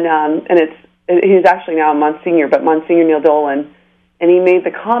 And he's actually now a Monsignor, but Monsignor Neil Dolan. And he made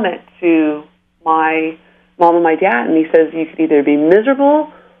the comment to my mom and my dad, and he says, you could either be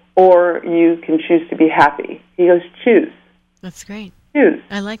miserable or you can choose to be happy. He goes, choose. That's great. Choose.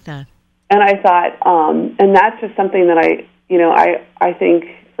 I like that. And I thought, and that's just something that I think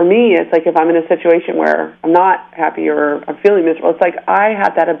for me, it's like if I'm in a situation where I'm not happy or I'm feeling miserable, it's like I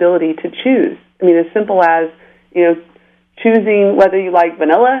have that ability to choose. As simple as, choosing whether you like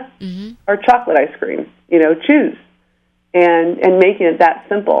vanilla or chocolate ice cream, choose. And making it that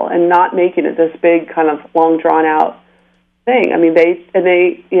simple and not making it this big kind of long drawn out thing. I mean, they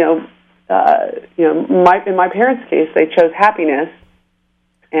in my parents' case, they chose happiness,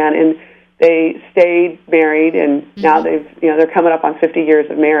 and they stayed married, and now they're coming up on 50 years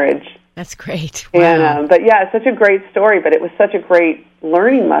of marriage. That's great. Wow. And but yeah, it's such a great story. But it was such a great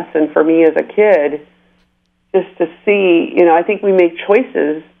learning lesson for me as a kid, just to see. I think we make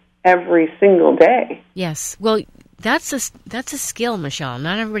choices every single day. Yes. Well, that's a skill, Michelle.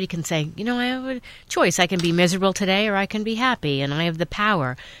 Not everybody can say, I have a choice. I can be miserable today or I can be happy, and I have the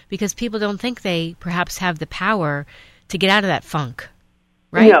power, because people don't think they perhaps have the power to get out of that funk,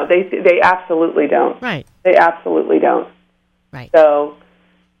 right? No, they absolutely don't. Right. They absolutely don't. Right. So,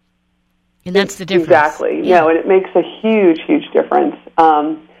 and that's the difference. Exactly. Yeah. And it makes a huge, huge difference.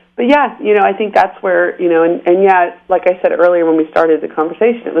 But yeah, I think that's where, and yeah, like I said earlier when we started the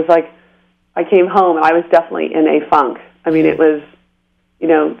conversation, it was like, I came home and I was definitely in a funk. I mean, it was,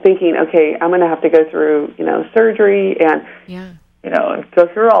 thinking, okay, I'm going to have to go through, surgery and, and go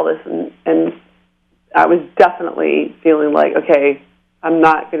through all this. And I was definitely feeling like, okay, I'm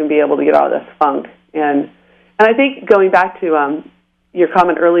not going to be able to get out of this funk. And I think going back to your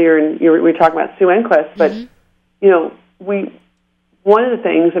comment earlier, and we were talking about Sue Enquist, but, one of the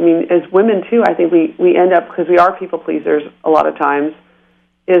things, I mean, as women too, I think we end up, because we are people pleasers a lot of times,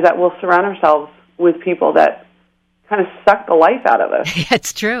 is that we'll surround ourselves with people that kind of suck the life out of us.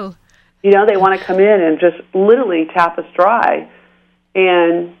 That's true. They want to come in and just literally tap us dry.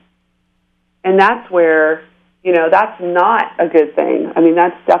 And that's where, that's not a good thing. I mean,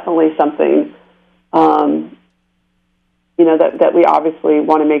 that's definitely something, that we obviously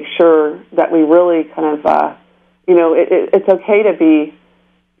want to make sure that we really kind of, it's okay to be,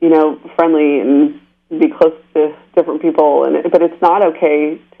 friendly and be close to different people, but it's not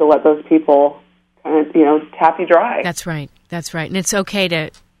okay to let those people kind of, tap you dry. That's right. That's right. And it's okay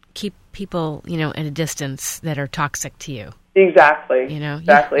to keep people, at a distance that are toxic to you. Exactly.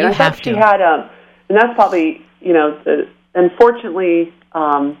 Exactly. And I thought she had, and that's probably, unfortunately,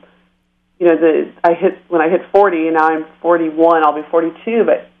 when I hit 40, and now I'm 41, I'll be 42,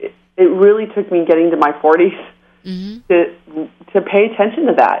 but it really took me getting to my 40s to pay attention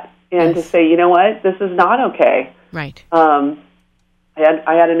to that. And to say, you know what, this is not okay. Right. I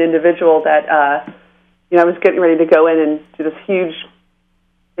had an individual that, I was getting ready to go in and do this huge,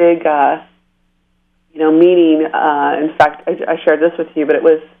 big, meeting. In fact, I shared this with you, but it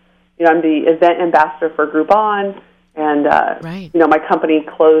was, I'm the event ambassador for Groupon, and, my company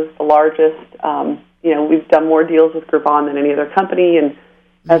closed the largest. We've done more deals with Groupon than any other company, and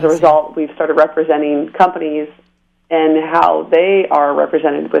as a result, we've started representing companies and how they are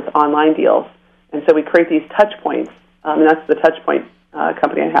represented with online deals. And so we create these touch points, and that's the touch point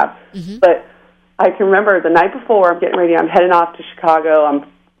company I have. But I can remember the night before, I'm getting ready, I'm heading off to Chicago, I'm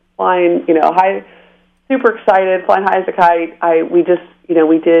flying, high, super excited, flying high as a kite. We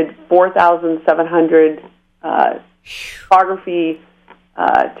did 4,700 photography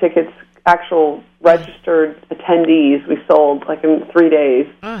tickets, actual registered attendees we sold like in 3 days.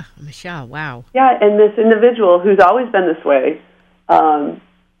 Oh, Michelle, wow. Yeah, and this individual who's always been this way,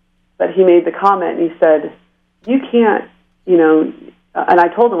 but he made the comment, and he said, you can't, and I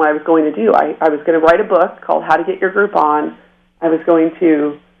told him what I was going to do. I was going to write a book called How to Get Your Group On. I was going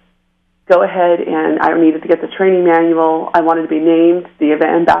to go ahead, and I needed to get the training manual. I wanted to be named the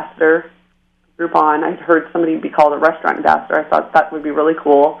event ambassador Groupon. I'd heard somebody be called a restaurant ambassador. I thought that would be really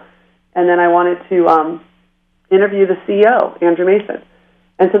cool. And then I wanted to interview the CEO, Andrew Mason.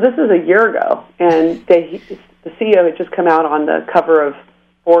 And so this was a year ago, and the CEO had just come out on the cover of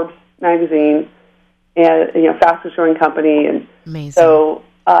Forbes magazine, and fastest growing company. And amazing. So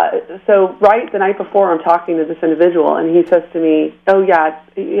right the night before, I'm talking to this individual, and he says to me, "Oh yeah,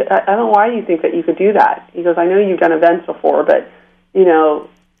 I don't know why you think that you could do that." He goes, "I know you've done events before, but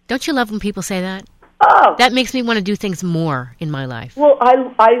Don't you love when people say that? Oh, that makes me want to do things more in my life. Well,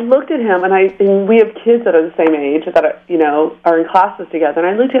 I looked at him, and we have kids that are the same age that are in classes together. And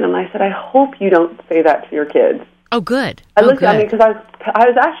I looked at him and I said, "I hope you don't say that to your kids." Oh, good. Because I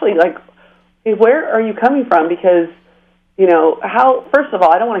was actually like, "Hey, where are you coming from?" Because how? First of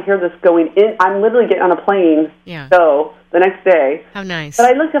all, I don't want to hear this going in. I'm literally getting on a plane. Yeah. So the next day. How nice. But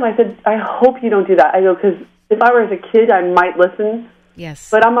I looked at him. I said, "I hope you don't do that." I go, because if I were as a kid, I might listen. Yes.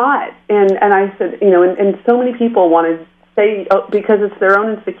 But I'm not. And I said, and so many people want to say, because it's their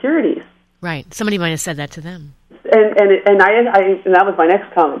own insecurities. Right. Somebody might have said that to them. And that was my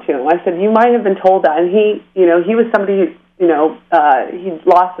next comment to him. I said, you might have been told that. And he was somebody, he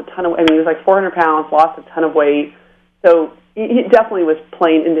lost a ton of, he was like 400 pounds, lost a ton of weight. So he definitely was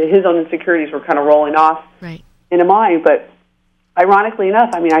playing into his own insecurities were kind of rolling off into mine. But ironically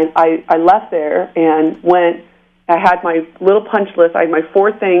enough, I left there and went I had my little punch list. I had my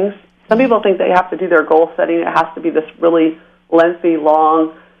 4 things. Some people think they have to do their goal setting. It has to be this really lengthy,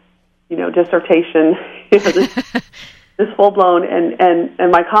 long, dissertation, this full-blown.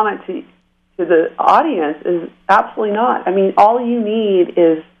 And my comment to the audience is absolutely not. I mean, all you need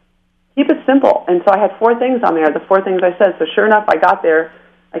is keep it simple. And so I had 4 things on there, the 4 things I said. So sure enough, I got there.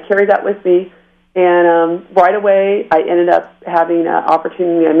 I carried that with me. And right away, I ended up having an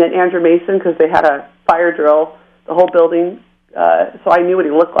opportunity. I met Andrew Mason because they had a fire drill, the whole building. So I knew what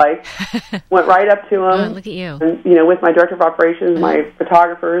he looked like. Went right up to him. Oh, look at you. And, with my director of operations, my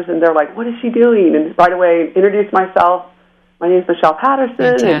photographers, and they're like, what is she doing? And right away, introduced myself. My name is Michelle Patterson.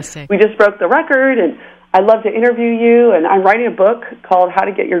 Fantastic. And we just broke the record, and I'd love to interview you. And I'm writing a book called How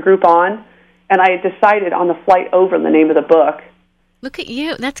to Get Your Group On. And I had decided on the flight over the name of the book. Look at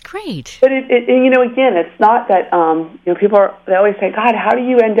you. That's great. But, again, it's not that, people they always say, God, how do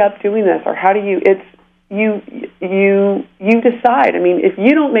you end up doing this? Or how do you, you decide. I mean, if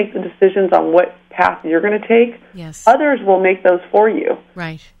you don't make the decisions on what path you're going to take, yes, others will make those for you.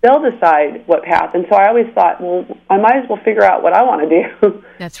 Right. They'll decide what path. And so I always thought, well, I might as well figure out what I want to do.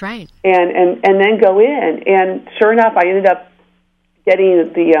 That's right. And then go in. And sure enough, I ended up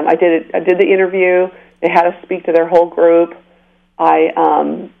getting the, I did the interview. They had us speak to their whole group. I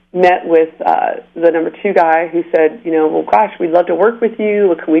met with the number 2 guy who said, well, gosh, we'd love to work with you.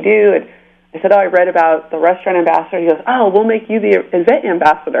 What can we do? And I said, I read about the restaurant ambassador. He goes, we'll make you the event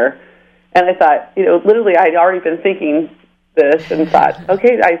ambassador. And I thought, literally I'd already been thinking this and thought,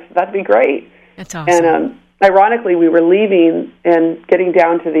 okay, that'd be great. That's awesome. And ironically, we were leaving and getting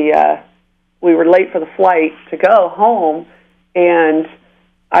down to we were late for the flight to go home, and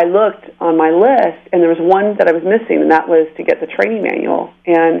I looked on my list, and there was one that I was missing, and that was to get the training manual.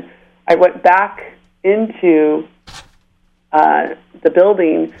 And I went back into the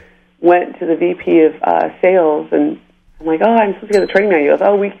building, went to the VP of sales, and I'm like, I'm supposed to get the training manual. He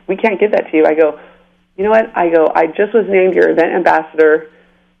goes, we can't give that to you. I go, you know what? I just was named your event ambassador.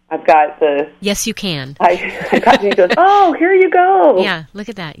 I've got the... Yes, you can. I got, he goes, here you go. Yeah, look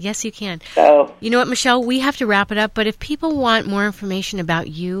at that. Yes, you can. So, you know what, Michelle? We have to wrap it up, but if people want more information about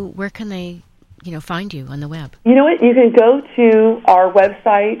you, where can they, find you on the web? You know what? You can go to our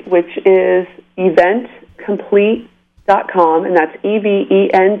website, which is eventcomplete.com, and that's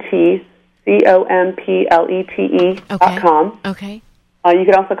eventcomplete.com. Okay. You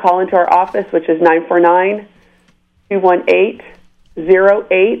can also call into our office, which is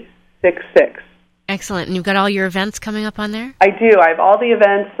 949-218-0866. Excellent. And you've got all your events coming up on there? I do. I have all the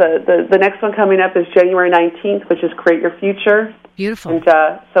events. The next one coming up is January 19th, which is Create Your Future. Beautiful. And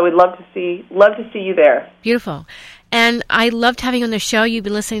so we'd love to see you there. Beautiful. And I loved having you on the show. You've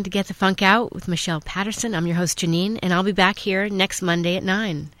been listening to Get the Funk Out with Michelle Patterson. I'm your host, Janine, and I'll be back here next Monday at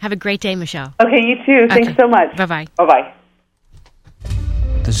 9. Have a great day, Michelle. Okay, you too. Thanks so much. Bye-bye. Bye-bye.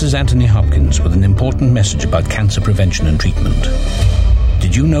 This is Anthony Hopkins with an important message about cancer prevention and treatment.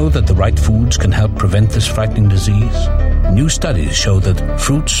 Did you know that the right foods can help prevent this frightening disease? New studies show that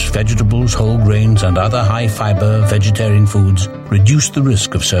fruits, vegetables, whole grains, and other high-fiber vegetarian foods reduce the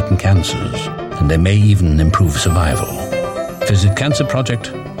risk of certain cancers, and they may even improve survival. Visit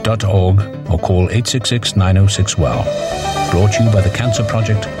cancerproject.org or call 866-906-WELL. Brought to you by the Cancer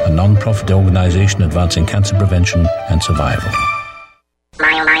Project, a non-profit organization advancing cancer prevention and survival.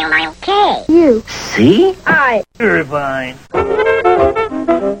 K. U. C. I. Very fine. Mommy,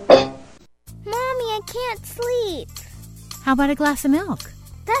 I can't sleep. How about a glass of milk?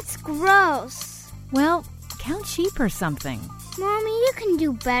 That's gross. Well, count sheep or something. Mommy, you can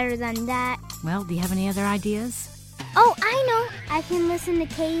do better than that. Well, do you have any other ideas? Oh, I know. I can listen to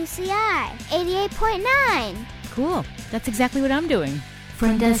KUCI 88.9. Cool. That's exactly what I'm doing.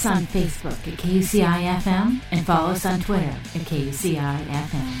 Friend us on Facebook at KUCI FM and follow us on Twitter at KUCI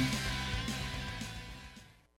FM.